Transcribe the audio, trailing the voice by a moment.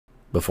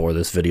Before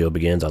this video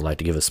begins, I'd like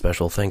to give a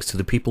special thanks to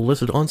the people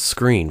listed on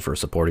screen for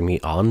supporting me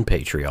on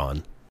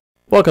Patreon.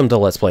 Welcome to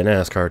Let's Play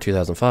NASCAR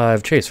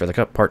 2005 Chase for the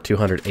Cup Part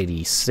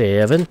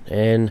 287,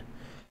 and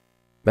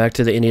back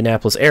to the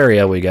Indianapolis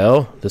area we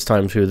go, this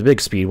time to the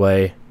big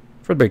speedway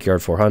for the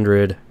Brickyard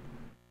 400.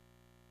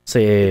 So,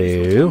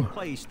 here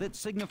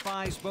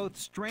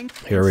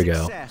we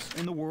go.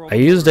 I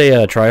used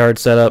a tryhard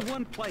setup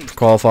for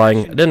qualifying.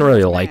 I didn't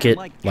really like it,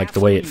 like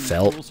the way it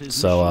felt,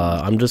 so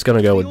I'm just going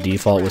to go with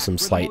default with some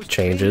slight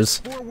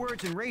changes.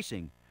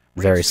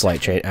 Very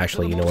slight change.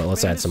 Actually, you know what,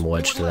 let's add some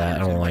wedge to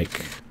that. I don't like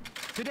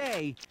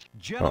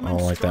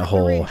that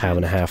whole half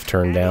and a half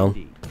turn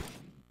down.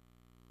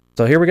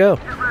 So here we go.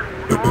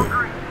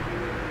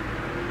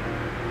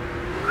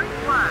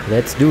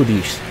 Let's do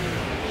this.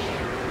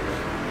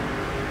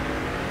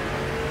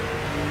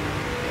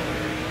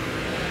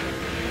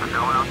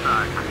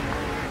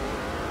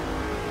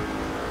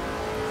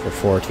 For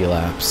 40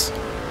 laps.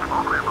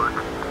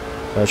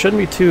 It shouldn't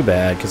be too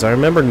bad, because I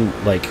remember,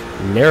 like,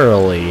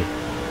 narrowly,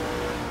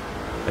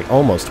 like,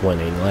 almost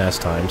winning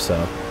last time, so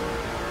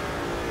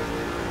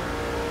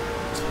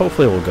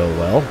hopefully it will go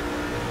well.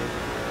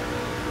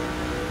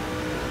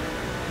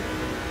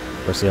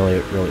 Of course, the only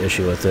real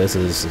issue with this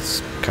is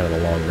it's kind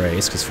of a long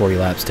race, because 40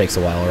 laps takes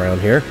a while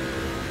around here.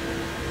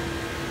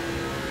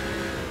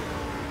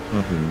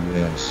 Oh,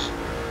 yes.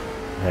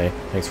 Hey,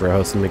 thanks for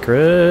hosting me,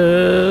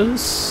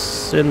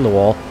 Chris. In the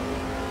wall.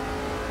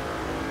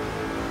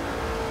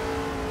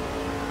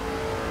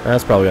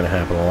 That's probably going to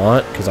happen a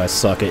lot, because I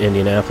suck at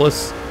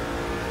Indianapolis.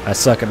 I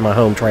suck at my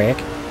home track.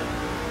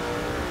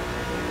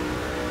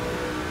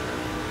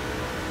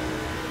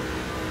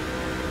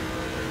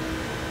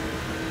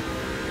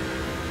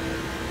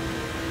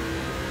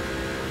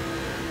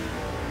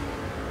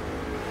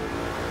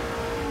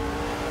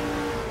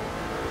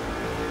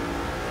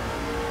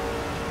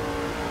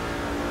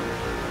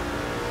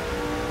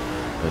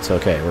 It's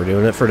okay, we're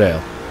doing it for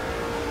Dale.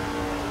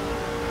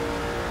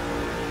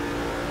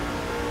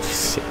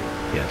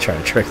 Yeah, try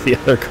to trick the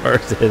other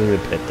cars in the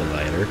pit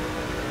divider.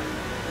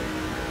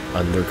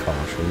 Under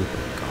caution,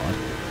 oh god.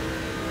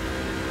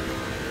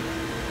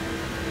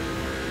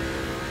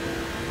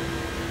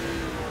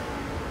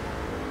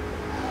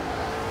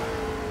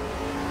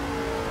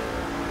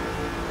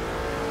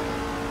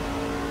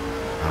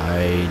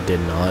 I did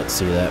not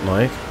see that,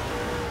 Mike.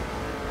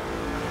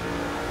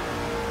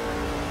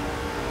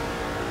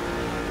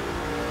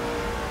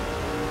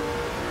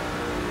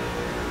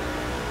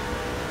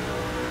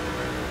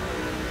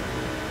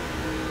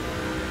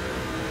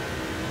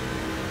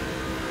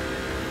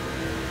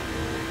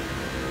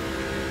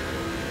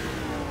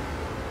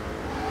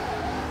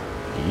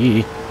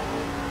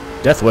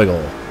 Death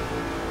Wiggle.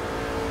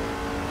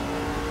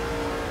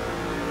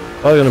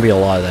 Probably going to be a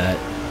lot of that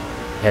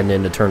heading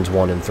into turns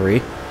 1 and 3.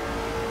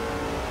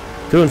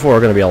 2 and 4 are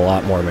going to be a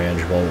lot more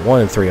manageable.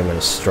 1 and 3 I'm going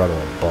to struggle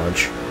a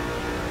bunch.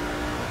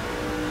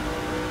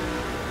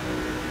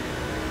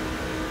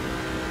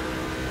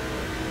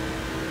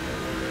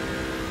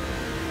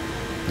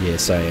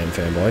 Yes, I am,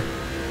 fanboy.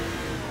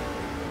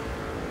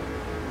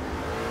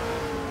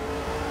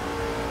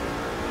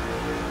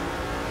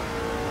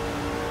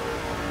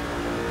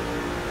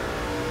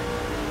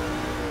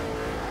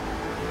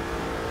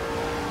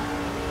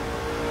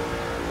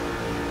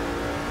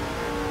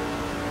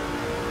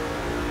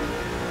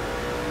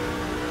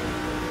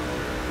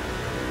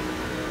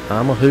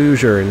 I'm a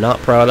Hoosier and not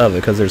proud of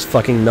it because there's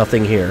fucking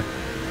nothing here.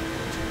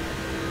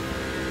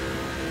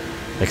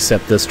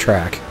 Except this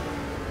track.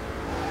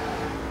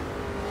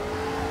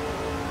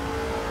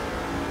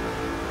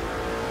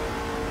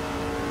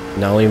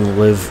 And I don't even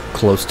live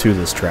close to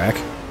this track.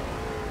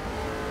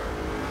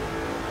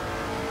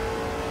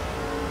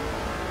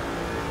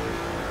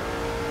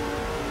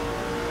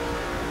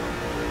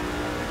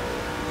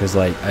 Because,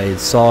 like, I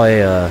saw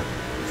a...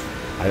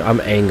 I'm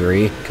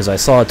angry because I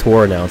saw a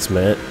tour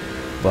announcement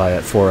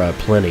for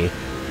Plenty,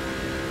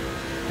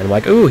 and I'm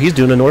like, ooh, he's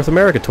doing a North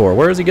America tour.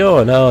 Where is he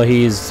going? Oh,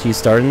 he's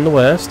starting in the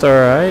West. All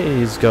right,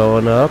 he's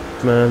going up,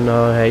 and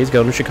hey, he's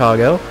going to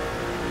Chicago.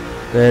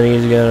 Then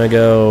he's gonna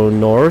go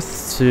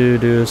north to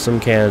do some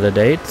Canada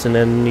dates, and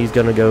then he's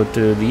gonna go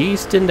to the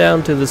east and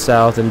down to the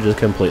south and just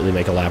completely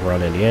make a lap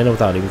around Indiana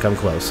without even come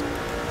close.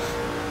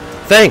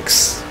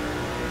 Thanks.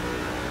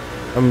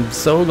 I'm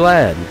so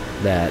glad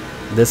that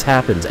this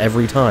happens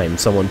every time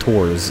someone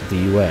tours the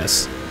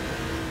U.S.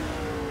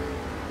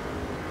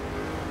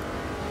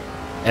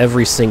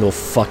 Every single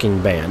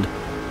fucking band.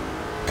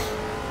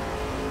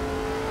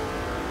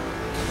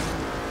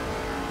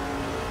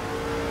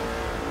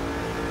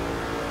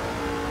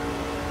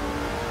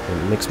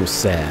 It makes me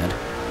sad.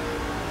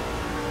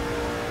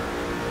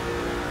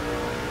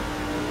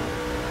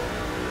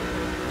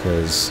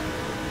 Because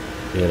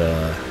it,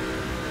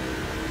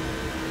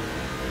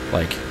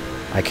 like,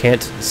 I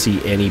can't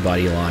see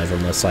anybody live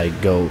unless I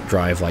go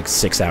drive like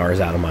 6 hours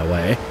out of my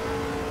way.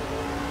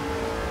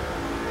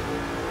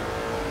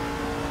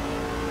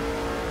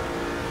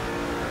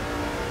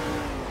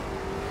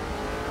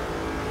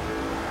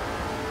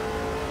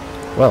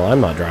 Well,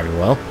 I'm not driving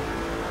well.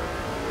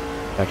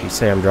 In fact, you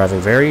say I'm driving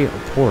very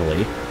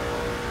poorly.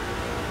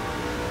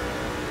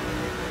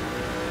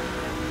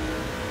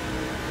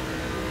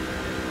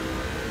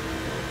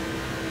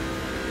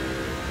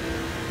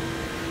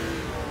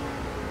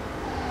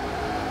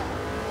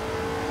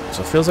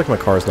 So it feels like my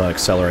car's not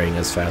accelerating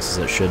as fast as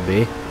it should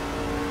be.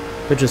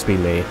 Could just be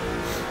me.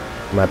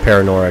 My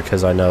paranoia,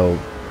 because I know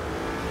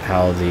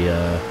how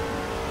the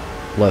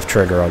left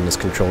trigger on this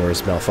controller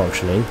is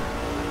malfunctioning.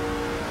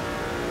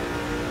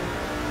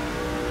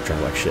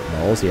 Drive like shit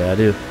balls, yeah I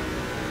do.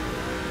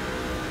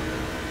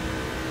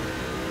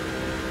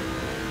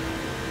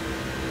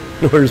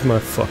 Where's my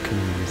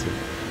fucking music?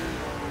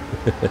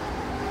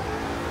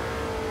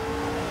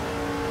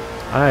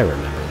 I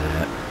remember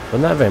that.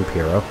 Wasn't that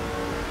Vampiro?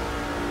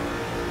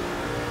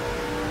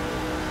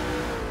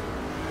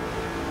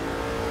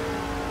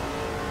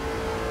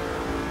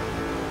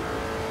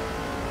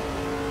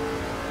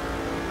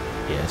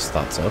 Yes,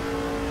 thought so.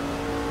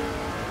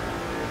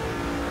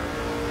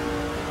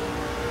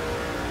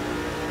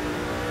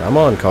 Come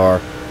on, car.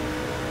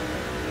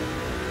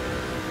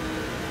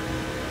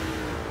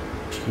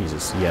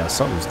 Jesus, yeah,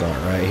 something's not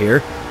right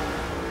here.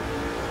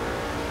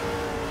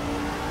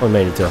 Only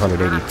made it to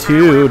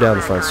 182 down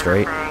the front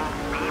straight.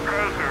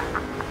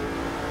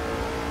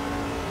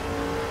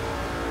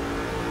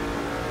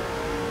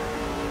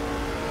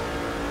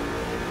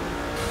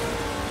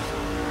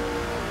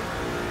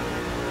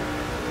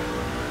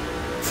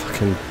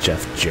 Fucking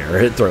Jeff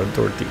Jarrett throwing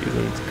tortillas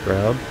in the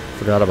crowd.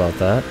 Forgot about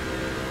that.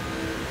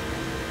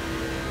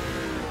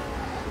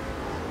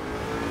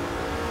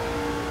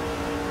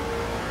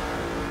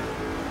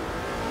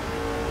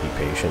 Be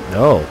patient.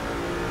 No.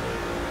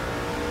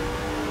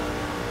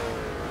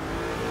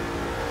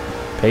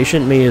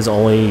 Patient me is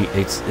only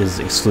is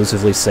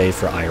exclusively safe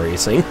for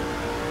iRacing.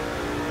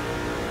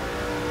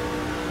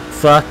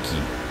 Fuck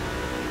you.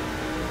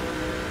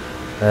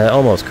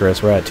 Almost,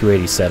 Chris. We're at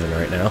 287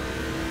 right now.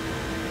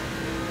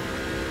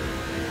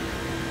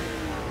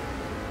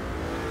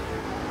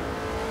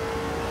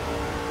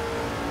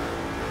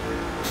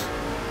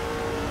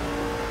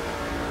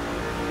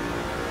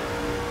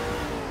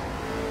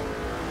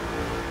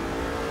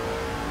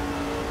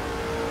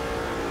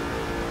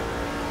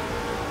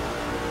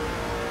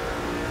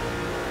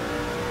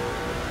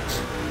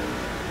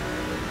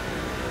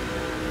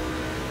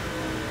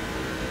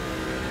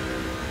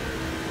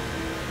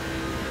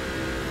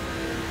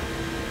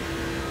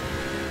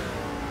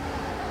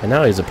 And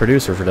now he's a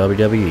producer for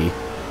WWE.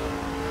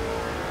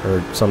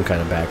 Or some kind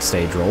of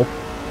backstage role.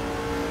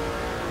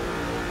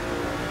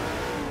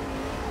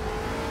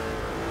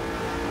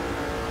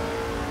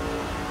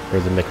 Or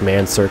the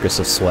McMahon Circus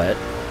of Sweat.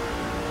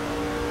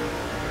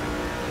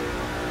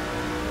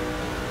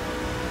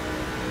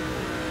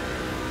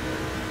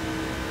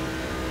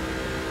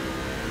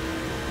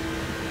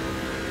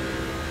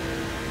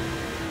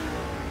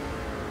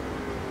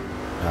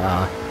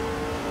 Ah.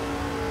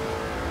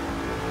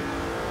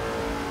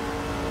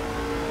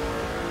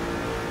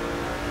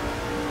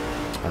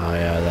 Oh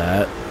yeah,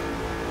 that.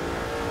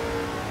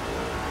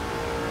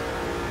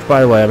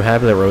 By the way, I'm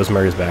happy that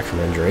Rosemary's back from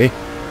injury.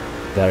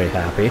 Very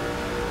happy.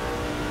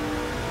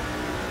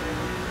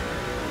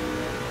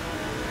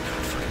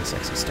 God, fucking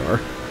Sexy Star.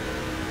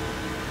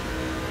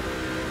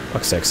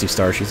 Fuck Sexy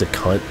Star, she's a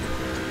cunt.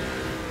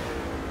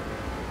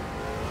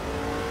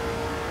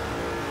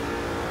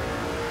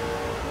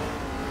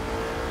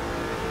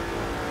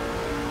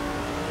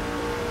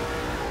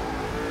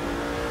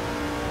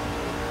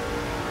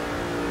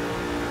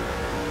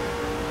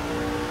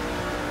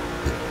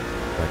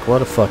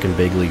 What a fucking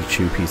big league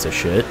chew piece of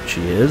shit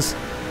she is.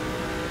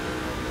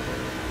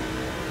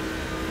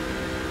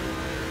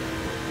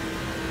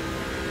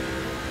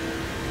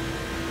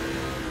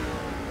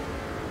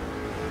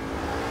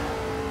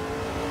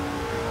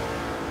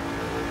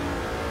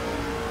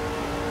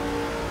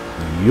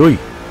 Yoy.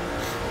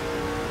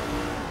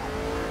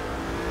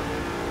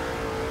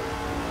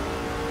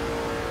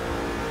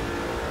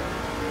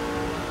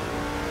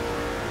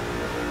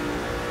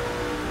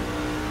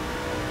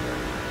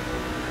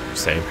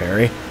 Save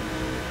Harry.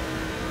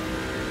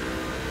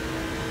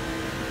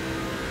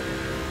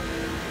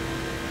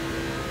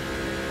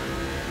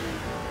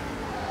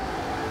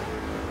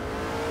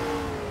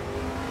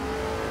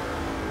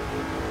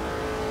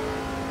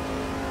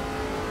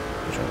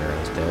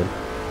 Dead.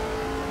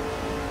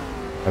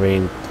 I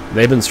mean,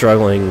 they've been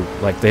struggling,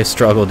 like, they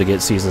struggled to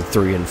get seasons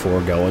 3 and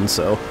 4 going,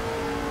 so,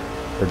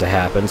 or to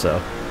happen,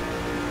 so,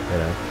 you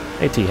know.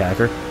 Hey,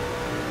 T-Hacker.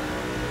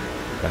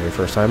 Got your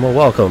first time? Well,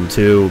 welcome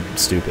to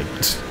stupid.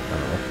 I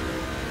don't know.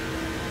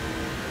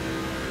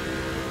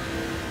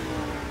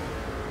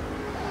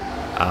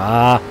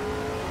 Ah.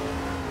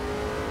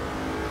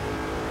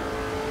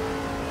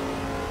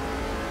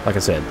 Like I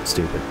said,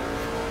 stupid.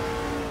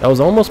 That was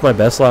almost my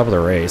best lap of the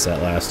race,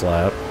 that last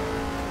lap.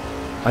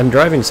 I'm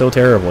driving so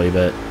terribly,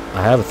 but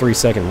I have a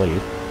 3-second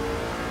lead.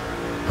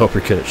 Hope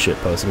you're good at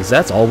shitposting, because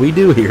that's all we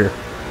do here.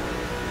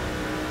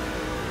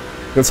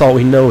 That's all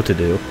we know to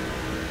do.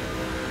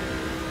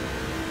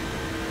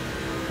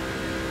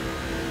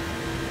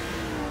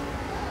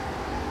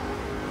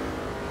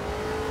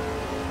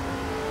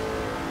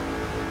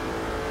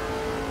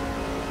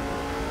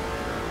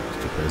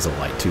 There's a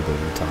light tube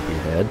over the top of your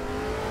head.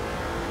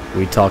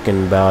 We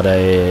talking about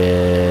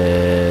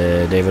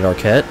a David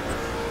Arquette?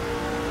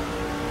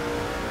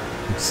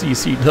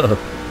 CC Dub.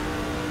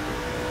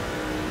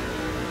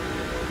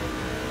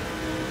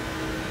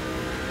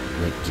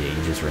 Nick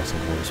Gage is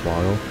wrestling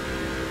Hornswoggle.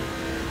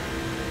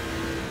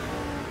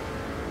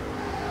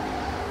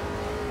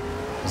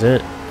 Is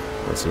it?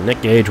 Let's see.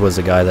 Nick Gage was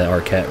the guy that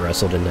Arquette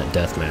wrestled in that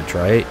death match,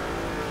 right?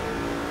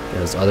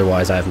 Because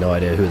otherwise I have no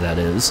idea who that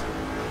is.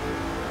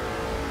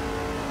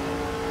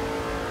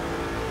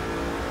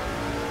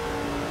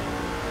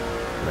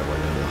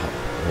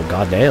 Oh,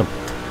 goddamn.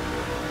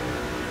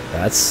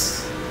 That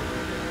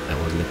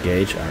wasn't Nick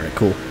Gage. Alright,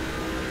 cool.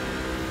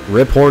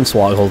 Rip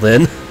Hornswoggle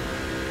then.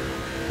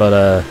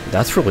 But,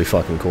 that's really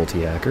fucking cool,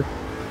 T-Hacker.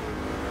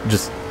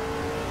 Just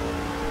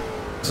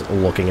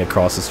looking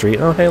across the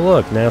street. Oh, hey,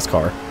 look,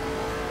 NASCAR.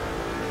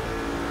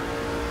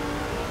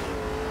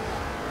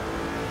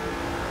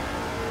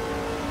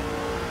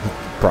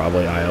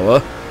 Probably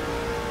Iowa.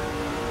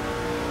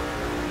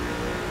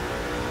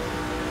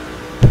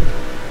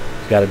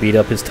 Gotta beat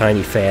up his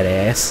tiny fat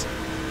ass.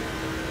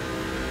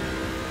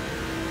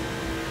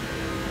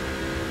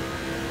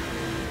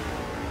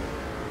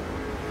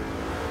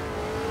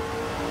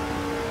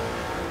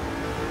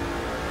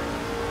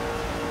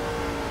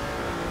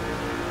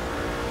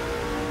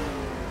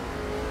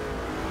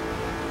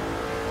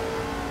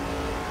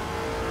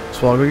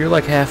 Swoggle, you're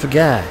like half a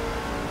guy.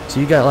 So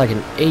you got like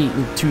an 8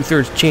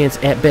 2/3 chance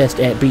at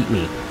best at beat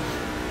me.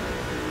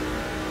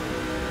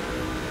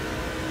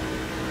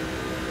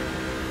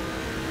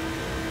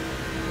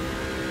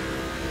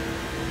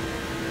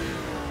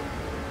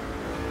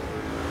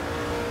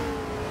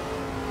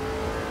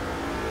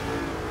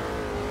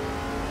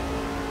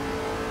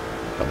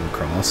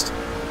 Crossed.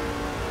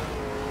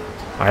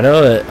 I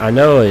know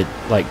it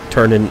like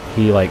turned in,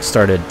 he like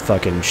started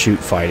fucking shoot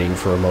fighting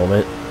for a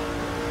moment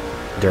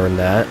during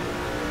that.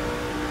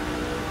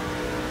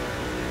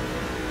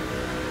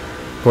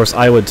 Of course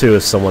I would too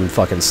if someone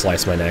fucking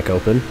sliced my neck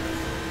open.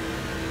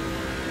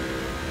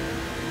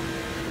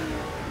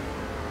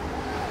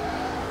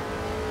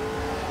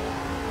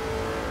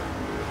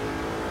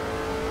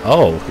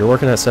 Oh, you're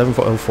working at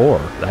 704.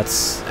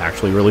 That's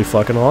actually really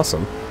fucking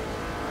awesome.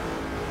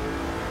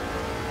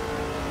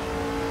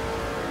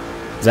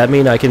 Does that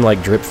mean I can,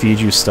 like, drip feed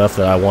you stuff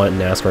that I want in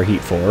NASCAR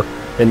Heat 4?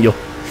 And you'll...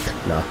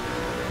 Nah,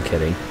 I'm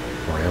kidding.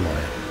 Where am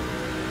I?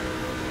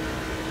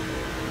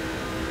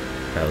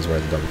 That was where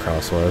the double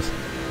cross was.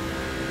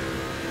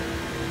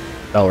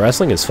 Oh,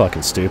 wrestling is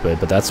fucking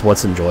stupid, but that's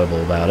what's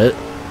enjoyable about it.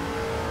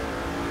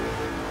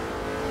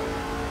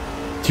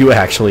 You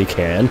actually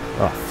can?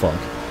 Oh, fuck.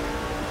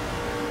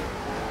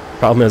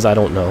 Problem is, I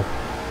don't know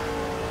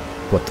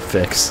what to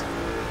fix,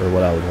 or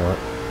what I would want.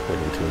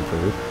 Waiting to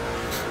improve.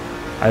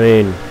 I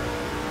mean...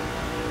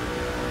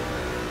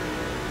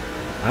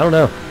 I don't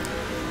know.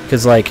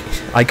 Because, like,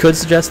 I could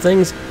suggest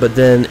things, but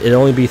then it'd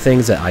only be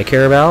things that I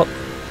care about.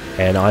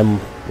 And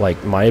I'm,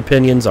 like, my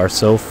opinions are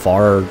so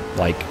far,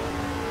 like,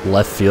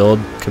 left field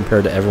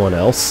compared to everyone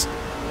else.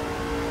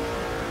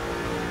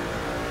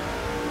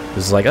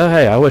 It's like, oh,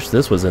 hey, I wish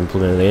this was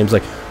implemented. And it's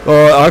like,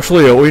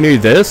 actually, we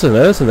need this and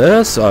this and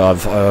this.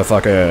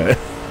 Fucking...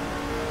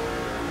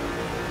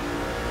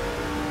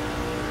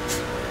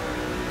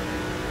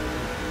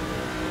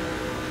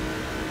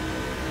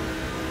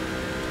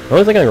 The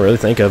only thing I can really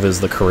think of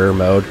is the career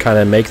mode. Kind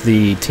of make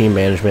the team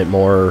management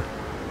more...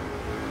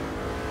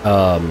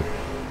 Online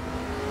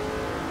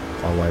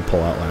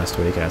pull out last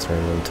week. Ask for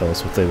everyone to tell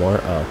us what they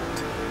want. Oh.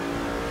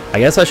 I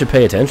guess I should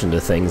pay attention to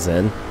things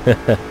then.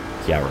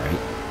 Yeah, right.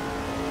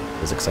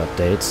 Physics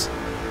updates.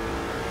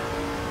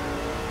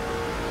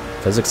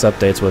 Physics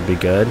updates would be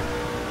good.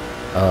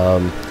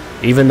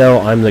 Even though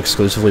I'm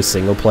exclusively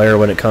single player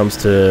when it comes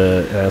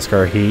to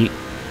NASCAR Heat,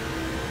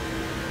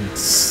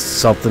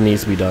 something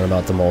needs to be done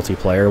about the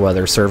multiplayer,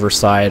 whether server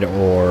side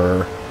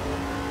or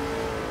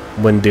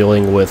when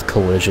dealing with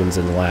collisions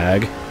and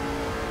lag.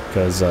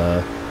 Because,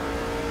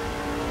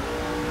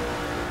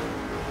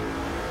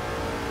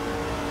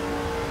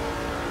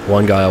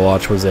 one guy I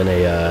watched was in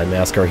a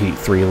NASCAR Heat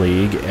 3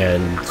 league,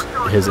 and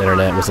his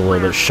internet was a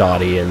little bit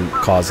shoddy and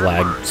caused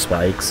lag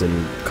spikes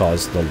and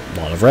caused a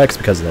lot of wrecks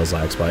because of those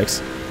lag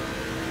spikes.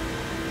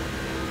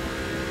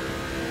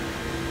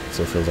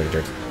 So it feels like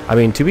dirt. I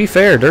mean, to be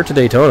fair, Dirt to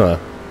Daytona,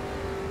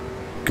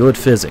 good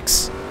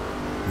physics.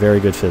 Very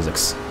good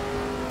physics.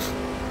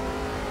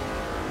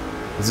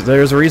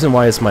 There's a reason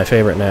why it's my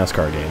favorite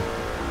NASCAR game.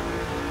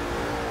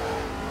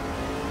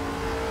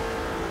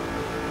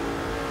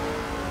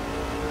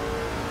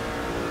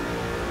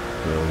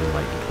 Really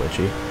light and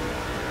twitchy.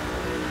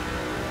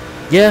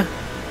 Yeah,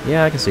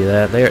 I can see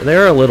that.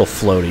 They're a little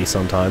floaty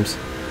sometimes.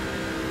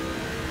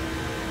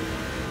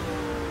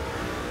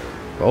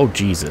 Oh,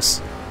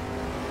 Jesus.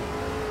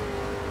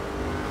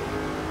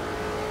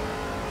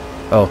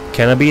 Oh,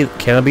 can I be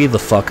the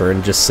fucker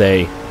and just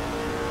say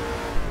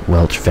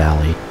Welch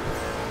Valley?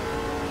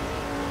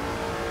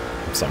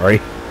 I'm sorry.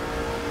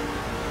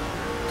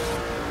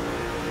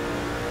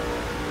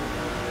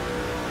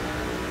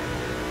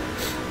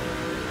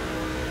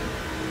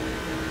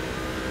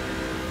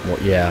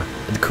 Well, yeah.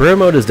 The career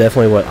mode is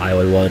definitely what I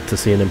would want to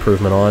see an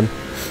improvement on.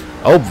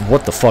 Oh,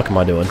 what the fuck am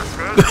I doing? Stay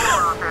cool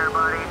out there,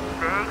 buddy.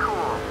 Stay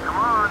cool. Come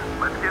on,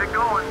 let's get it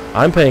going.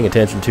 I'm paying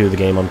attention to the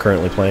game I'm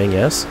currently playing,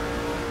 yes.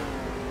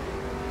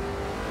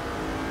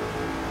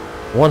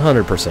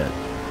 100%.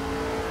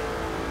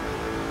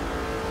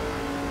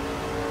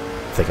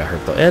 I think I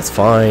hurt the... It's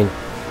fine.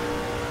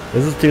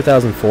 This is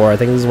 2004. I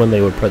think this is when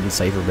they would put in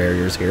safer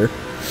barriers here.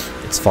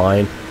 It's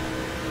fine.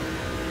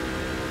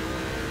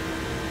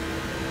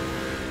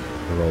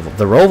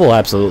 The Roval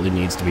absolutely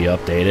needs to be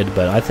updated,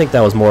 but I think that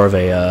was more of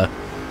a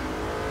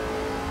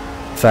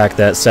fact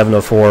that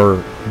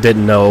 704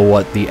 didn't know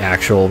what the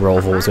actual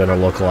Roval was going to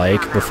look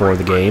like before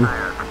the game.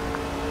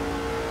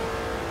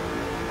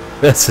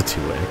 That's a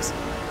 2X.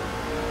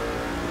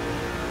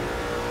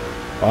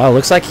 Oh,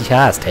 looks like he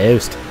has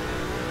toast.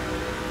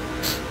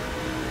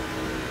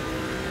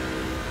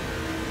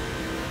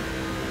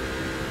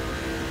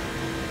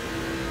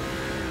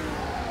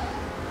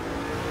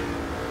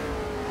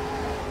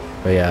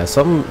 But yeah,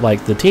 something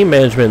like the team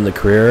management in the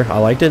career, I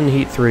liked it in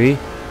Heat 3,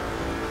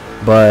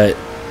 but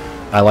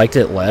I liked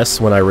it less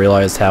when I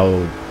realized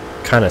how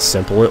kind of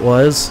simple it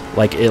was.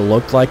 Like, it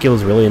looked like it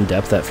was really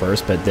in-depth at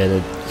first, but then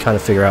it kind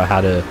of figure out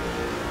how to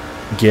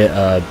get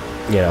a,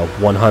 you know,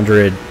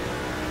 100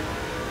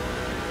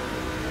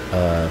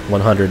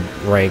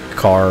 rank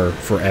car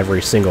for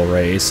every single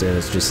race, and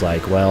it's just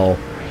like, well,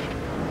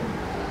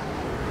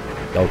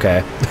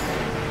 okay.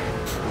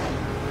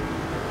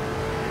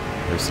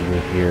 See me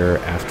here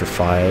after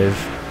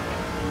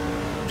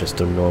 5. Just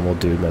a normal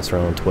dude messing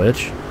around on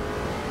Twitch.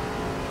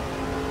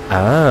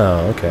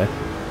 Ah, okay.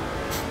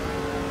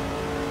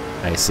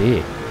 I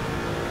see.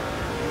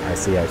 I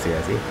see.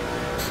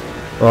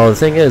 Well, the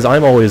thing is,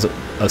 I'm always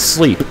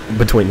asleep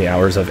between the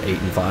hours of 8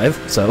 and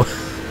 5, so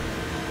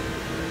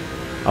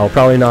I'll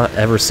probably not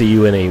ever see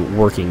you in a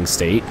working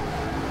state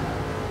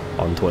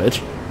on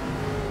Twitch.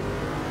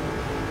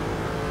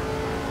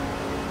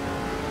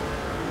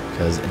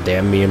 Because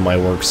damn me and my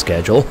work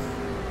schedule.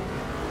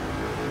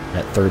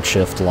 That third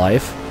shift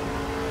life.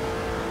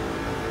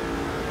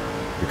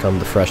 Here come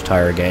the Fresh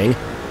Tire Gang.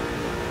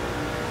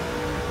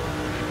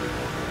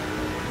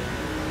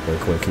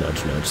 Wink, wink,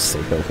 nudge, nudge,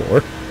 say no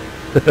more.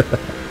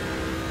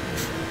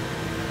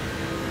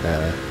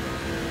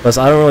 Plus,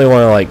 I don't really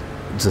want to, like,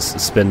 just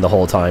spend the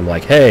whole time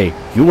like, hey,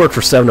 you work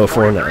for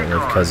 704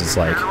 now, because it's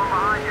like,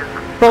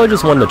 probably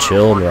just wanting to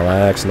chill and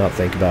relax and not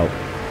think about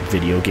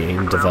video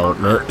game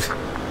development.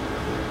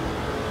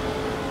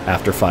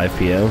 After 5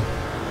 p.m.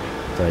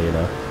 So, you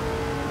know.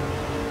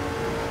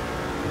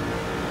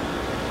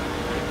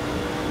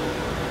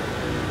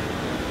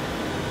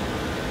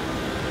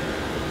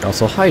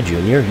 Also, hi,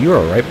 Junior. You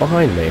are right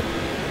behind me.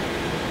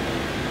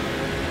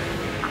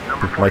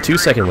 My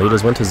 2-second lead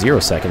has went to 0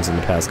 seconds in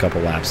the past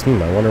couple laps.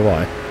 I wonder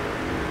why.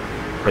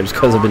 Maybe it's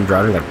because I've been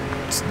driving like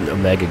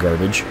mega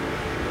garbage.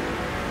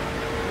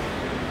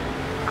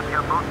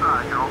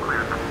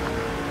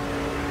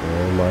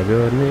 Oh my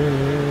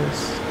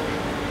goodness.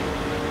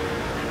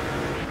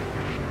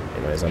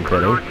 Anyways, I'm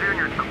pitting.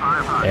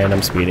 And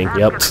I'm speeding.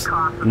 Yep.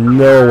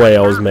 No way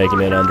I was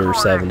making it under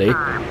 70.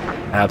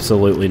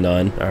 Absolutely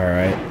none.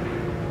 Alright.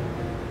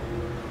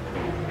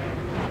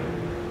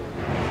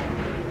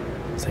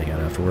 Let's hang out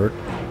after work.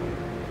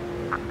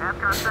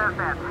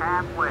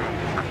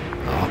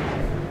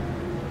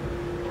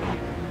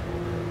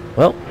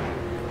 Well,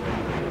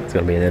 it's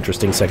going to be an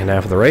interesting second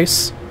half of the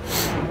race.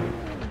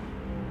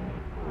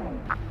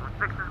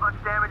 Fix as much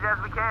damage as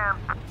we can.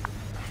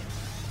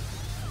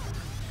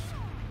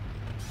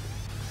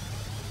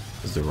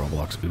 Is the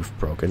Roblox oof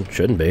broken?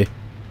 Shouldn't be.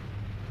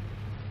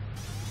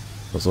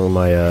 That's one of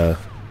my,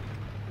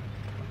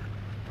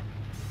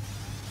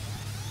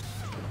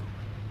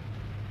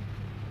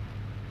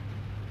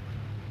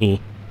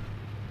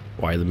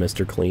 Why the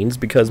Mr. Cleans?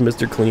 Because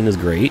Mr. Clean is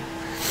great.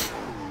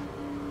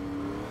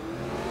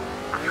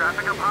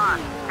 Traffic up high.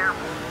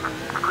 Careful.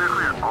 Clear,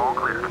 clear. All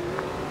clear.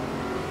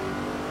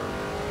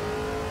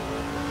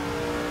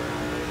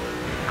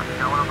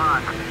 Going up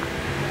high.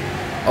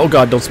 Oh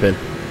god, don't spin.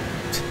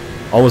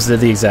 Almost did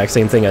the exact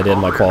same thing I did in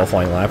my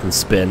qualifying lap and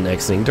spin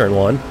next thing, turn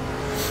 1.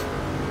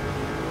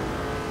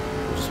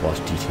 We'll just watch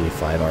GTA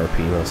 5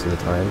 RP most of the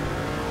time.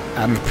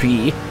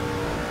 RP.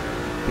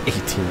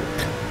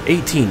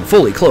 18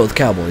 fully clothed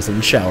cowboys in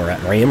the shower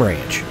at Ram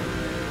Ranch.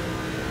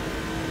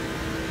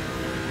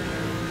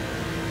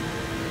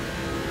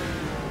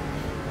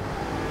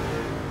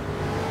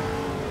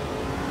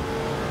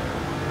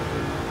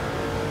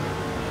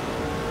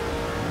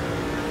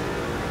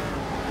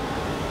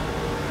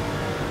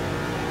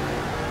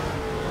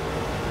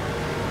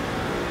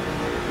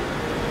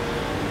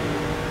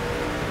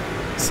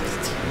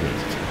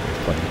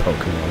 Playing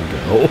Pokemon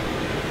Go.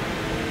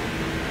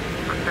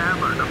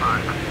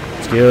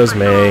 Excuse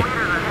me.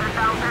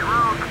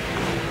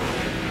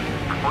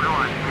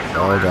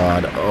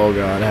 Oh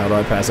god, how do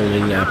I pass in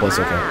Indianapolis?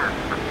 Okay.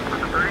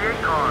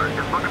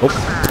 Oh.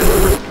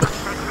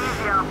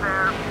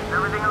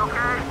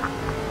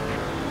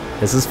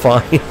 This is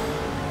fine. I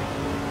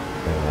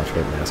watch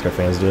what NASCAR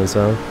fans doing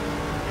so.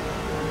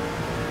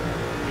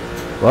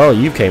 Well,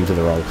 you came to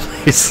the wrong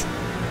place.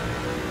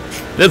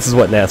 This is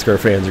what NASCAR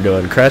fans are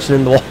doing, crashing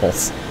into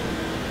walls.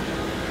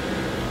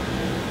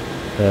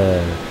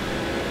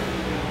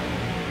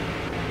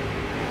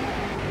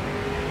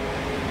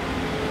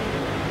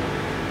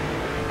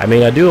 I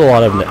mean, I do a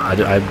lot of...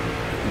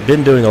 I've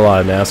been doing a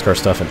lot of NASCAR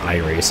stuff in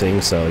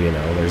iRacing, so, you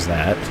know, there's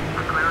that.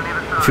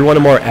 If you want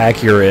a more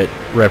accurate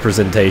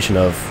representation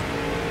of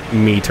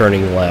me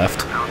turning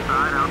left...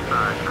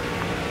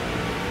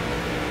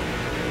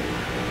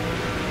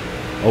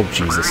 Oh,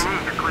 Jesus.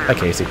 Hi,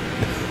 Casey.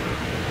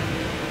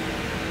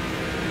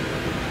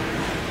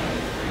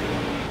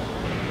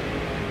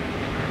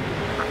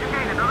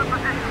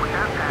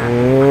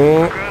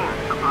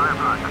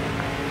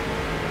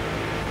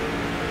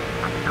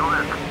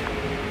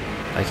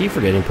 I keep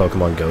forgetting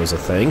Pokemon Go is a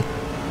thing.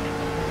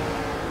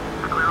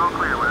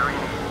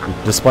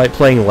 Despite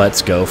playing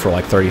Let's Go for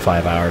like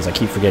 35 hours, I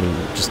keep forgetting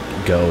just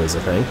Go is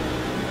a thing.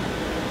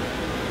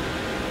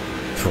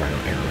 Rhino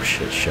Arrow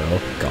shit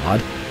show.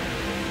 God.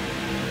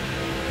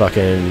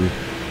 Fucking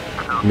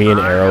me and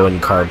Arrow in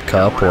Carb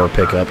Cup or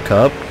Pickup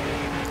Cup.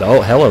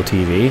 Oh, hello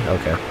TV.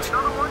 Okay.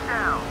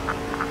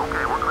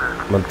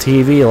 My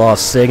TV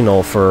lost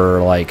signal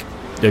for like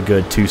a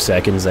good 2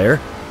 seconds there.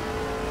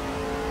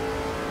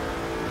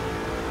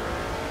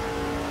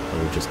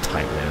 Let me just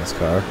type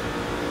NASCAR.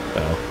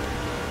 Oh.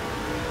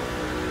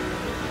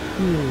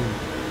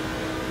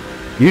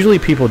 Usually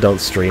people don't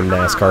stream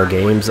NASCAR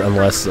games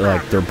unless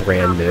like they're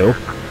brand new.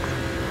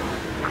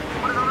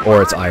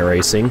 Or it's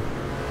iRacing.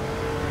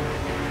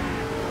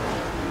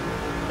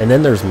 And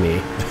then there's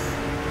me.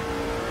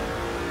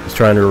 Just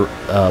trying to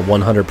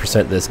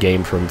 100% this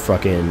game from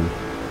fucking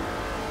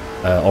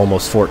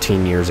almost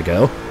 14 years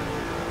ago.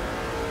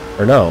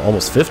 Or no,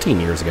 almost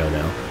 15 years ago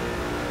now.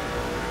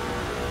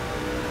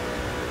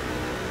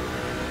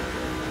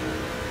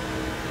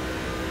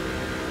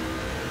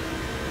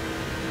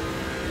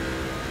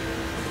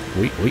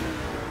 Wait.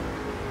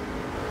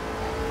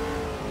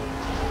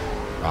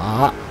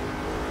 Ah!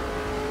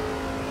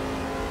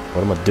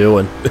 What am I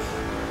doing?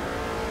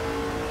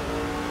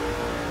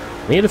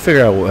 I need to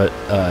figure out what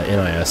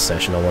NIS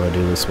session I want to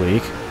do this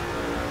week.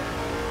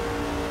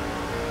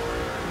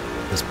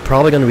 It's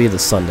probably going to be the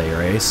Sunday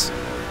race.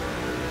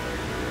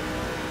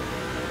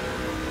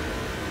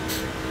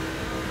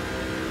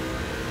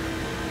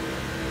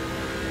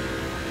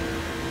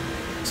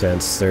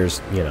 Since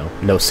there's, you know,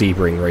 no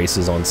Sebring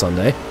races on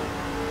Sunday.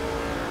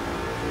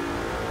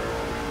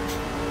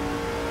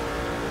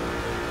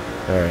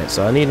 Alright,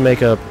 so I need to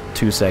make up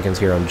 2 seconds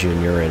here on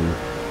Junior and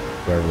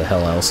whoever the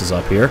hell else is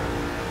up here.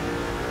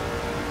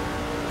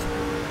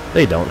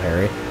 They don't,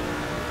 Harry.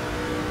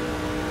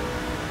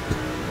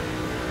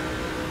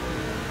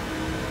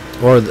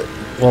 Or,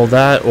 well,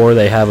 that, or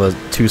they have a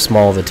too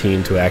small of a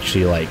team to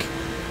actually, like,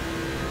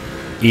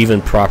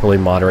 even properly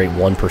moderate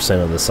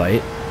 1% of the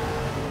site.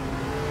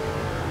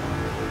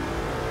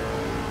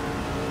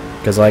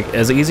 Because, like,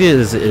 as easy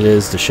as it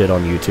is to shit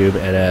on YouTube,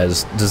 and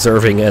as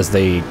deserving as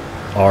they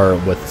are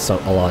with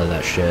a lot of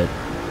that shit,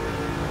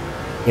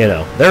 you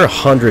know, there are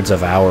hundreds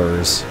of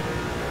hours,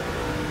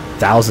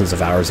 thousands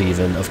of hours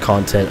even, of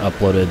content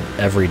uploaded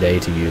every day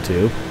to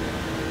YouTube.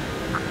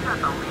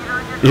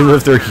 Even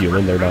if they're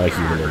human, they're not a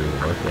human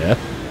anymore, yeah?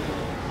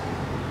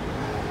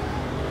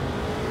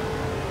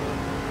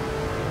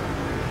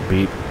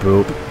 Beep,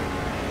 boop.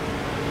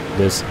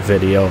 This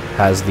video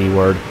has the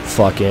word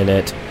fuck in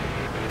it.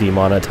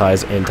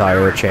 Demonetize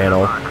entire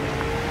channel.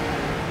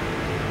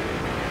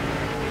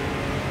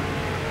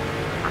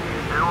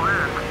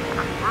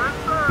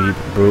 Beep,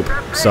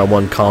 boop.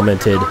 Someone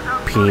commented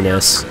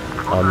penis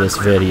on this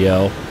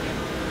video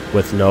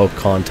with no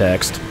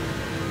context.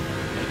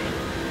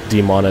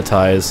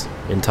 Demonetize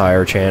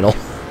entire channel.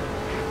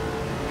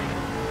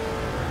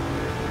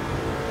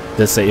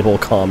 Disable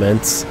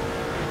comments.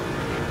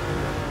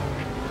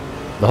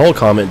 The whole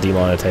comment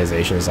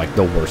demonetization is like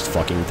the worst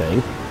fucking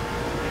thing.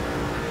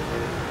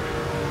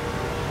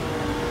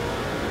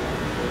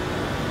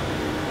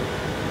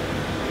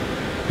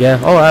 Yeah,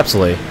 oh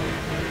absolutely.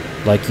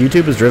 Like,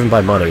 YouTube is driven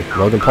by money.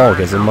 Logan Paul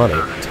gives them money.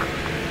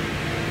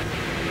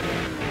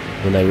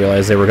 When they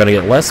realized they were going to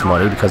get less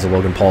money because of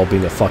Logan Paul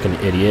being a fucking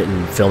idiot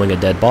and filming a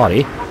dead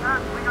body.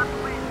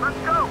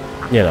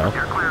 You know.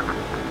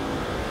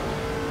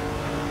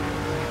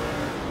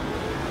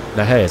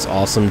 Now hey, it's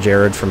Awesome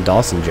Jared from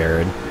Dawson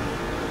Jared.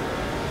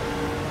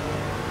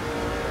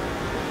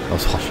 I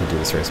was watching you do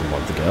this race a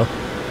month ago.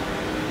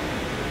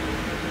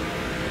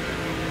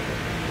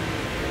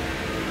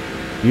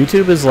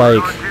 YouTube is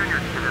like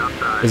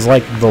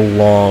the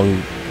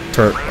long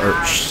term.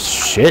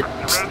 Shit.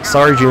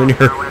 Sorry,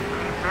 Junior.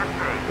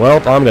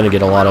 Well, I'm gonna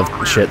get a lot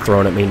of shit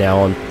thrown at me now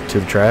onto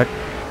the track.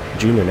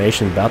 Junior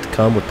Nation about to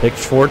come with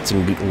pitchforks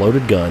and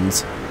loaded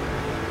guns.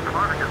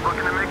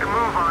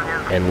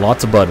 And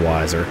lots of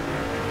Budweiser.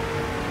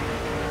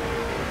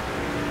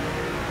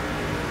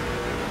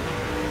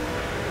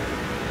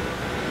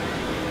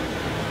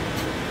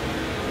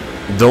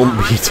 Don't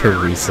be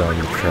Teresa on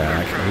the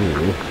track.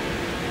 Ooh.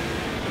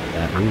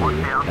 That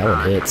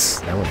one hits.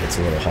 That one hits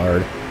a little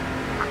hard.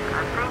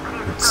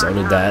 So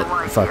did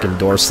that fucking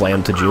door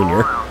slam to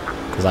Junior,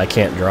 because I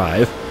can't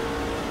drive.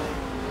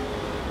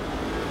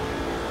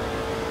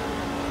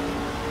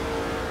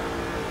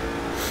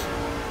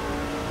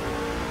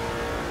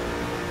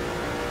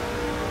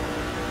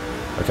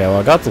 Okay, well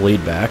I got the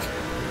lead back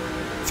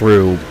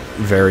through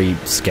very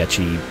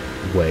sketchy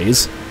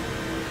ways.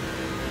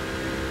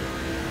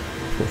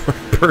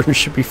 Burton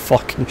should be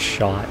fucking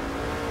shot.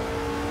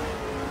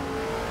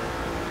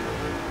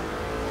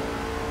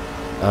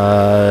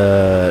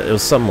 It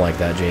was something like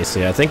that,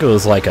 JC. I think it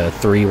was like a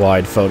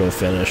 3-wide photo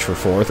finish for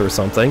 4th or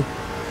something.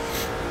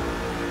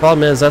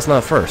 Problem is, that's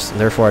not first,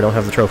 and therefore I don't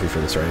have the trophy for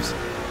this race.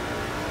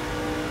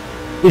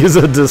 He's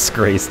a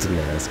disgrace to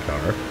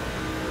NASCAR.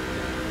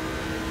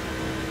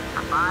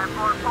 5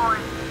 more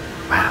points.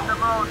 Wow. The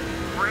most.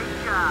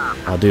 Great job.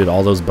 Oh, dude,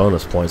 all those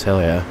bonus points,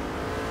 hell yeah.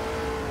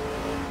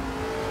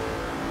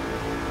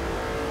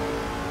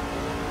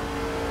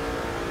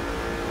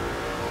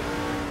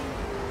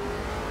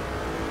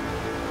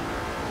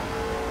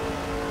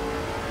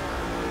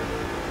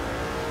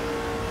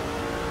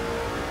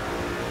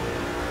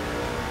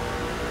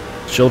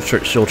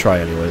 She'll try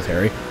anyways,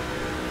 Harry.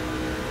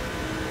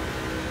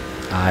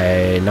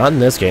 Not in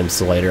this game,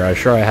 still later. I'm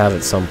sure I have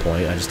at some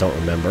point. I just don't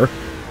remember.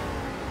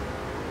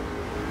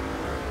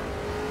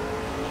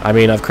 I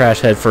mean, I've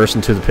crashed headfirst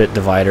into the pit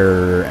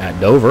divider at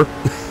Dover.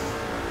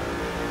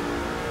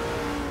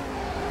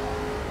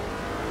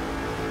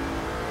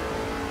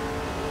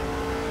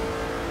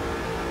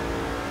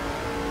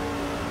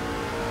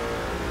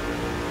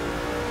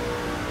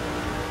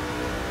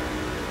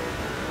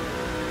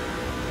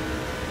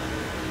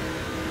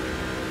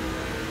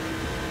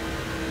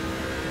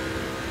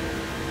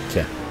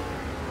 Yeah.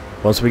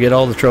 Once we get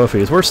all the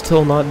trophies, we're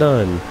still not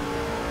done.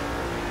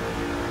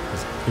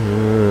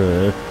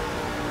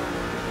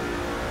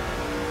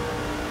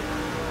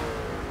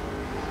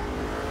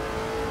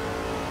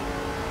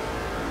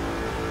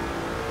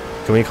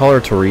 Can we call her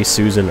Therese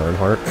Susan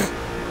Earnhardt?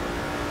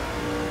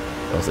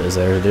 What else is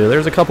there to do?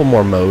 There's a couple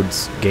more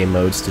modes, game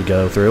modes to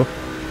go through.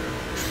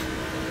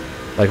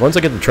 Like, once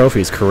I get the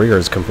trophies, career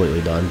is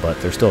completely done,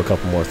 but there's still a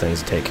couple more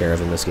things to take care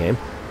of in this game.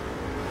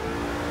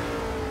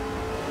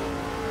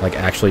 Like,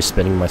 actually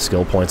spending my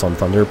skill points on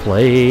Thunder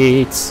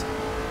Plates.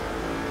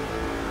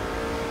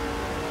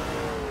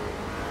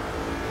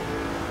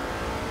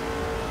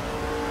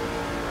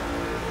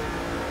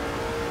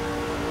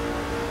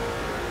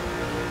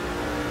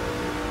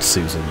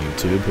 Susan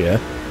YouTube, yeah.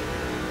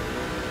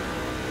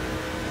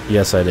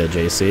 Yes, I did,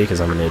 JC,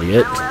 because I'm an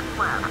idiot.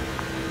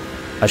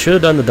 I should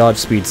have done the Dodge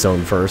Speed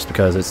Zone first,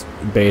 because it's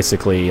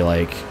basically,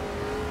 like,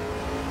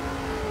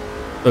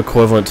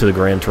 equivalent to the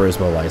Gran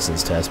Turismo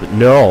license test. But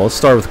no, let's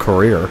start with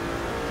career.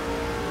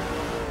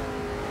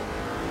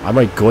 I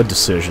make good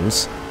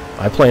decisions.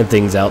 I plan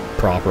things out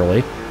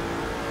properly.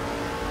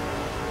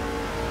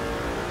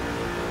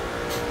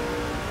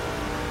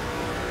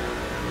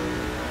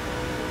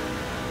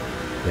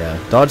 Yeah,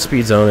 Dodge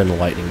Speed Zone and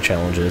Lightning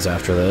challenges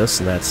after this,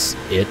 and that's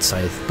it,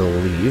 I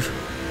believe.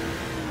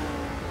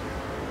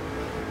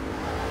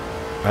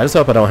 I just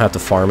hope I don't have to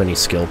farm any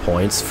skill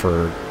points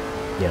for,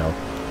 you know,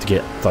 to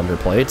get Thunder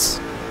Plates.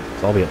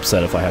 So I'll be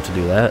upset if I have to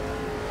do that.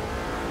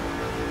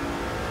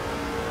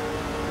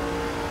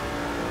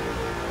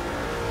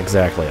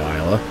 Exactly,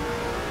 Isla.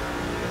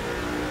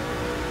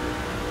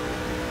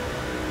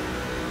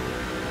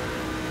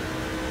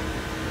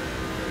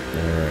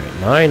 Alright,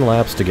 9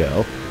 laps to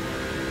go.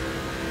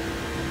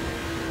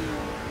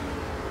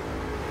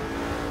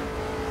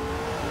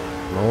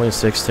 I'm only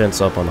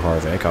 6/10 up on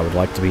Harvick. I would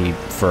like to be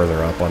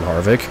further up on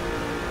Harvick.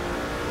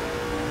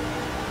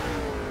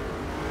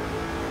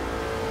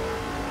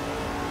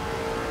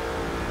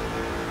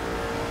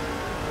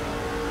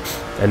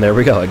 And there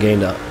we go. I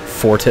gained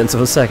 4/10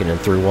 of a second and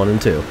through 1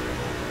 and 2.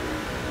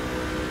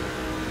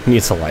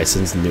 Needs a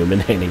license.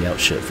 Newman handing out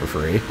shit for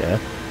free. Yeah.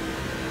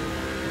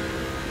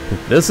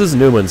 This is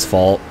Newman's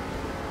fault.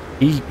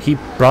 He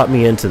brought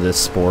me into this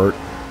sport.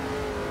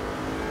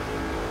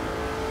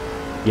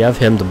 You have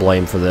him to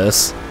blame for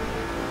this.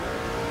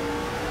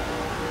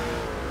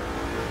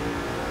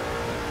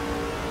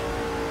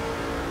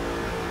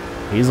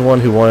 He's the one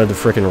who wanted to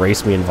frickin'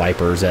 race me in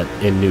Vipers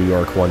in New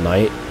York one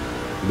night.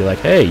 Be like,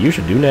 hey, you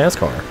should do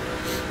NASCAR.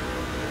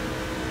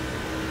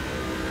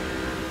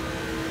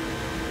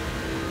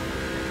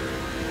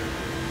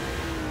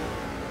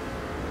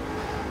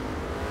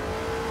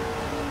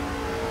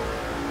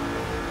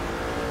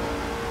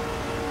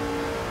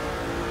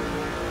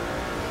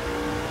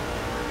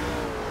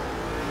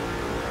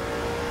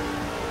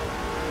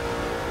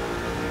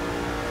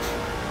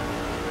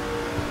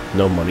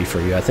 No money for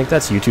you. I think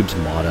that's YouTube's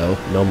motto.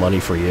 No money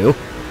for you.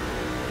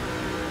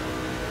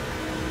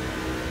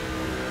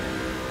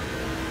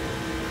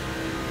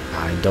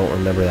 I don't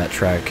remember that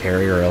track,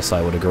 Harry, or else I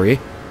would agree.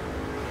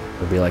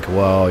 I'd be like,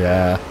 whoa,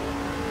 yeah.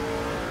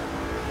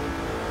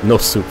 No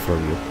soup for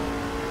you.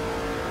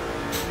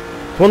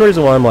 One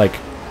reason why I'm, like,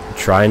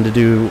 trying to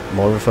do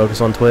more of a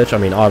focus on Twitch, I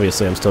mean,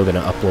 obviously I'm still going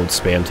to upload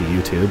spam to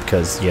YouTube,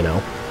 because, you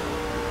know.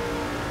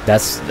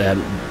 That's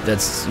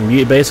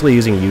basically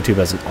using YouTube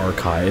as an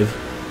archive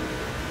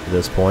at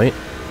this point.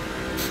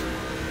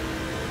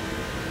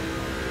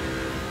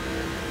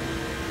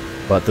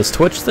 But this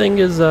Twitch thing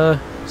is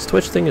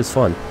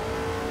fun.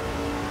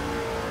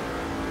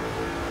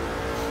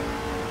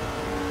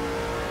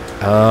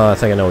 I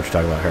think I know what you're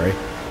talking about, Harry.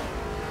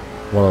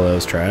 One of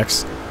those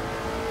tracks.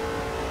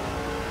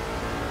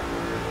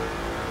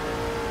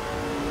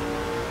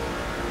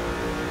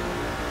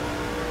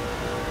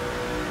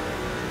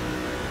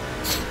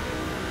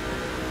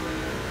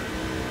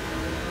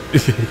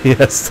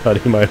 Yes,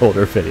 study my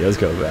older videos.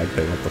 Go back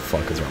there. What the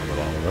fuck is wrong with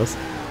all of us?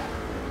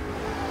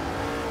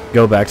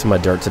 Go back to my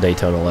Dirt to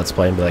Daytona Let's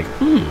Play and be like,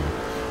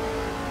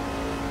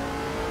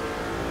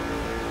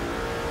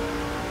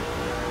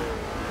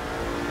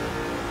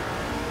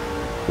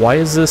 why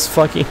is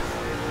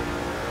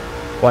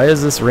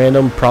this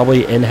random,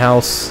 probably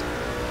in-house,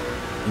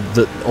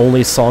 the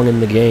only song in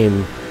the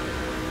game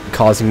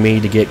causing me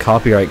to get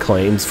copyright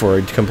claims for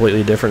a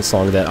completely different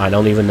song that I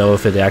don't even know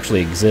if it actually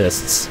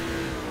exists?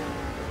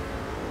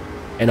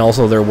 And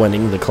also they're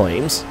winning the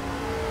claims.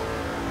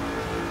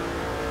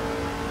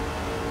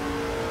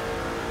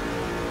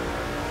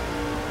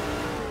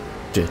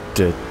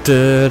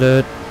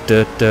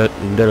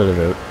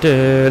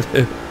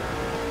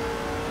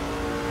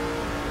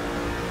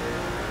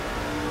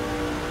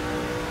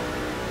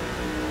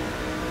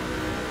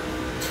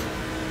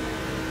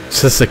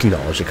 Just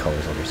acknowledge the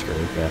colors on your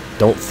screen. Yeah.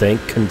 Don't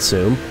think,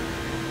 consume.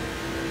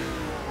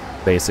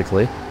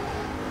 Basically.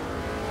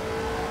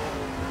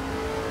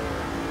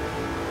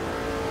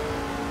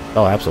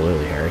 Oh,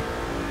 absolutely, Harry.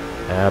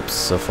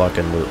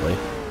 Abso-fucking-lutely.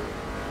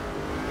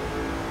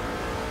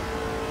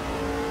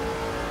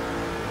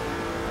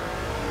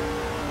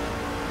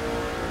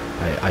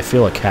 I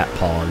feel a cat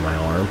paw on my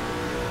arm.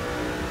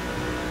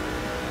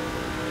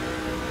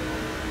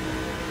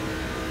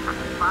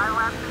 5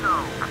 laps to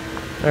go.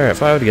 Alright,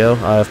 5 to go.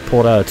 I've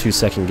pulled out a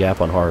 2-second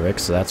gap on Harvick,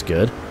 so that's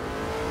good.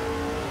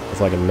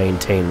 If I can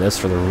maintain this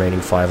for the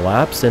remaining 5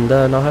 laps and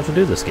not have to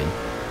do this again.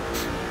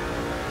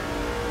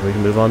 We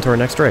can move on to our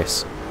next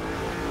race.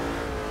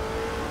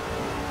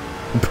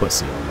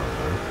 Pussy on my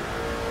arm.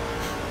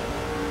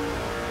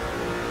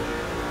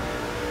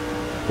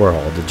 We're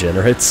all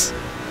degenerates.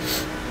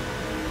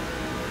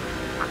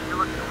 You're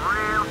looking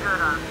real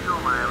good on fuel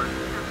mileage.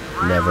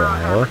 Just Never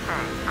right Iowa. on the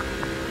tank.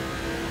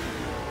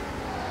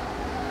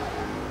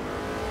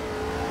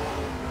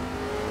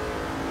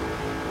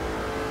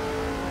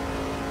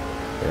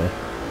 Yeah.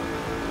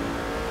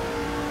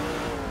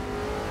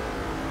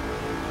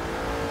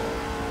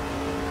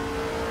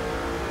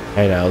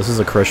 Hey now, this is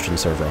a Christian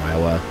server,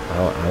 Iowa.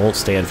 I won't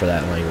stand for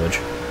that language.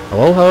 I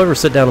will, however,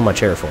 sit down in my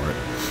chair for it.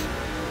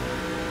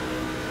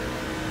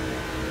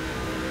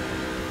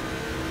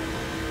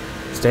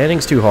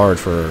 Standing's too hard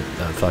for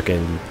a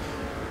fucking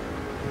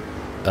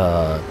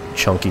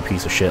chunky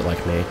piece of shit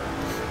like me.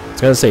 I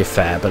was gonna say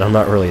fat, but I'm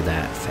not really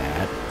that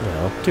fat. You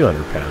know,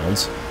 200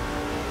 pounds.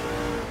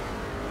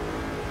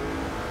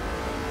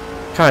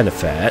 Kind of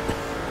fat.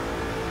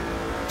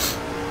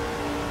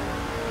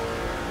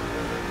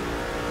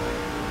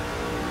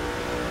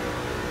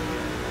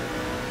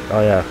 Oh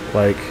yeah,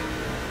 like,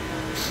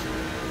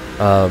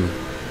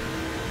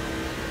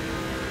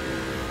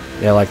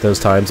 yeah, like those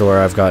times where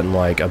I've gotten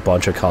like a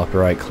bunch of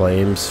copyright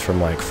claims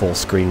from like full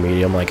screen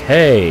media. I'm like,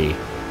 hey,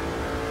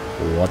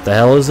 what the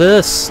hell is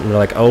this? And they're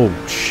like, oh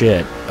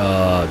shit,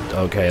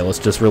 okay, let's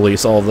just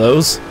release all of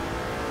those.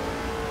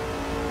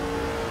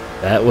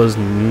 That was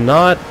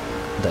not,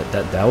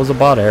 that was a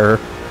bot error.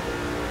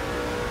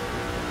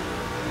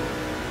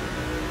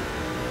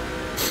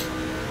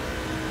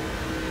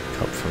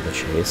 Cup for the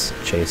chase,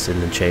 chase in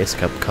the chase,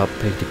 cup,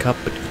 piggity cup,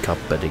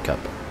 cuppity cup.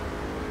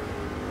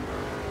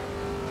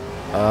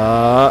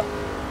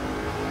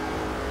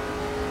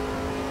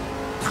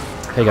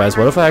 Hey guys,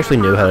 what if I actually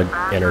knew how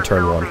to enter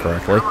turn 1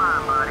 correctly? Come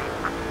on, buddy.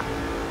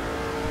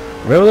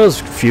 Remember those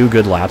few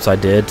good laps I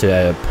did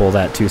to pull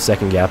that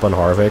 2-second gap on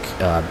Harvick?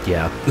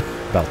 Yeah,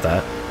 about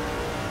that.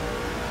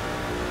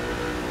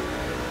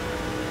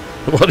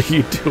 What are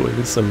you doing,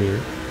 Samir?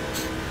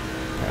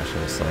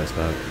 Passionate slice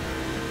back.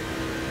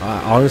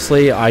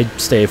 Honestly, I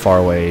stay far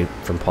away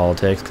from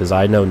politics because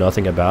I know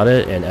nothing about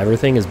it, and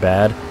everything is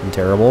bad and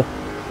terrible,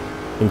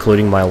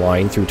 including my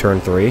line through turn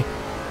 3.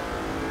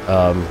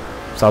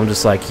 So I'm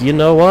just like, you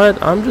know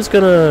what? I'm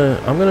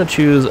gonna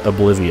choose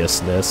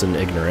obliviousness and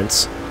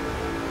ignorance.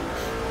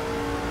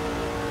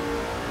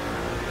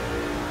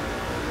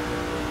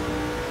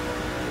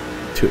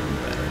 Doing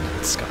better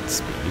than Scott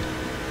Speed.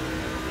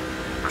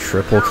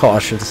 Triple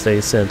caution, stay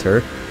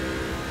center.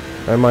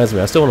 That reminds me,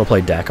 I still want to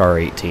play Dakar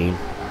 18.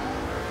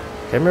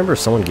 Can't remember if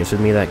someone gifted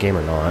me that game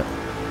or not.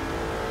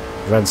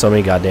 I've had so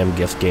many goddamn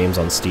gift games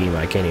on Steam,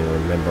 I can't even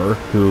remember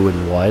who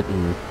and what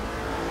and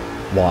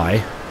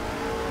why.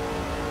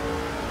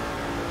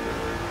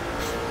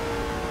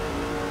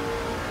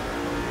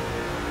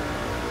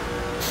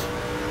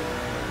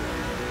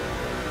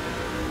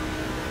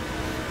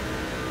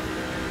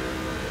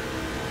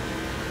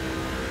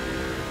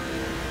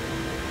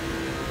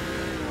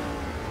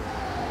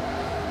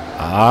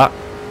 Ah.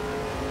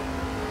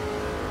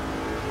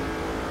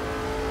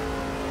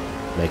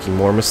 Making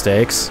more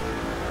mistakes.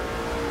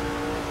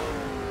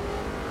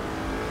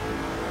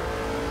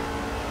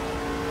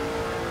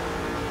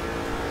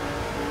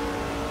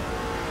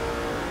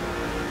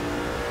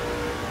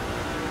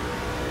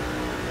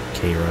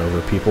 Can you run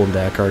over people in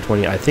Dakar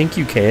 20? I think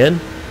you can.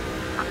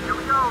 Here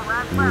we go,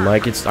 last lap.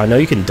 Like I know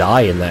you can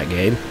die in that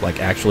game,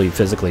 like actually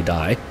physically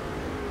die.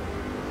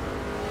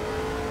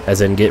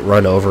 As in get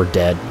run over,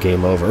 dead,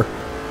 game over.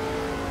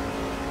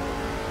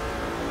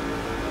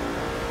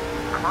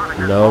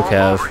 No,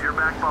 Kev. Your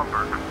back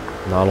bumper.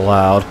 Not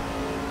allowed.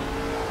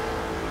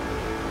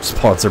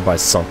 Sponsored by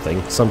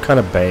something. Some kind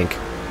of bank.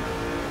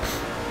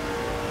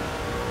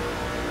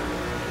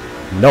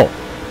 No.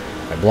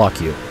 I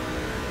block you.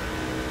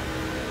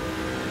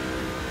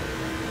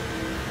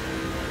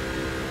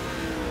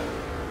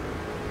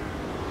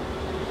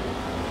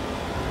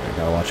 I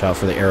gotta watch out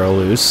for the arrow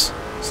loose,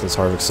 since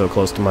Harvick's so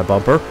close to my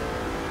bumper.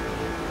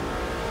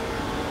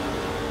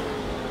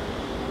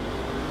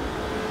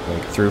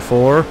 Make it through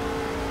 4.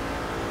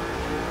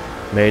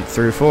 Made it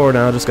through 4,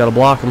 now I just gotta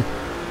block him.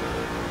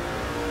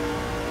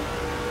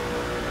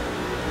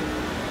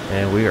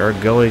 And we are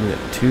going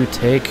to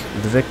take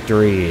the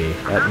victory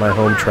at my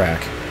home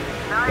track.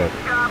 Well,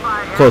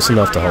 close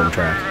enough to home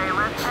track.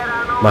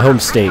 My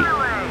home state.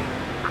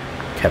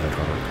 Kevin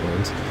Harvick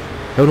wins.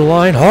 Go to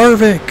line,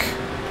 Harvick!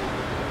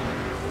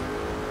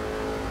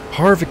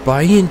 Harvick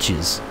by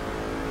inches.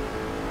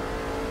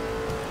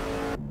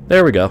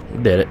 There we go,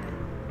 did it.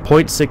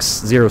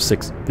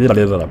 0.606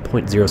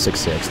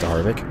 .066 to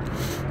Harvick.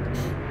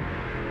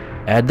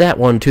 Add that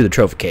one to the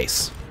trophy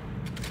case.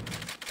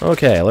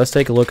 Okay, let's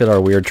take a look at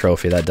our weird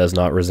trophy that does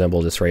not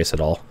resemble this race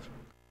at all.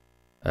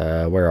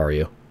 Where are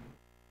you?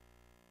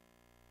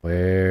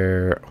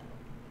 Where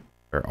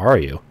are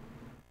you?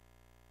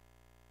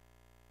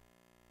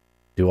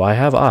 Do I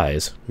have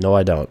eyes? No,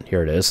 I don't.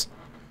 Here it is.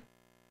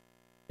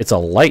 It's a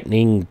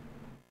lightning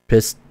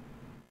piss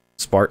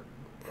spark.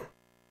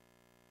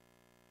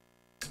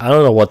 I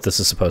don't know what this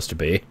is supposed to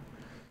be.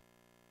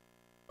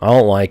 I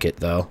don't like it,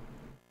 though.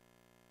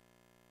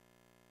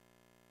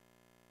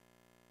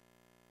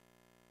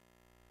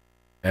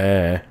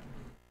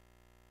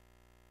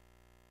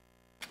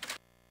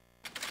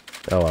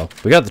 Oh well.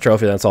 We got the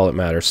trophy, that's all that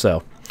matters,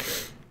 so.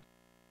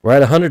 We're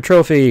at 100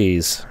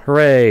 trophies!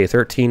 Hooray!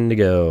 13 to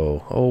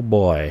go. Oh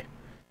boy.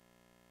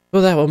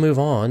 So that will move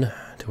on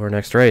to our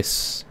next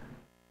race.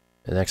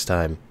 The next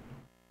time.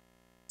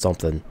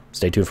 Something.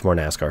 Stay tuned for more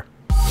NASCAR.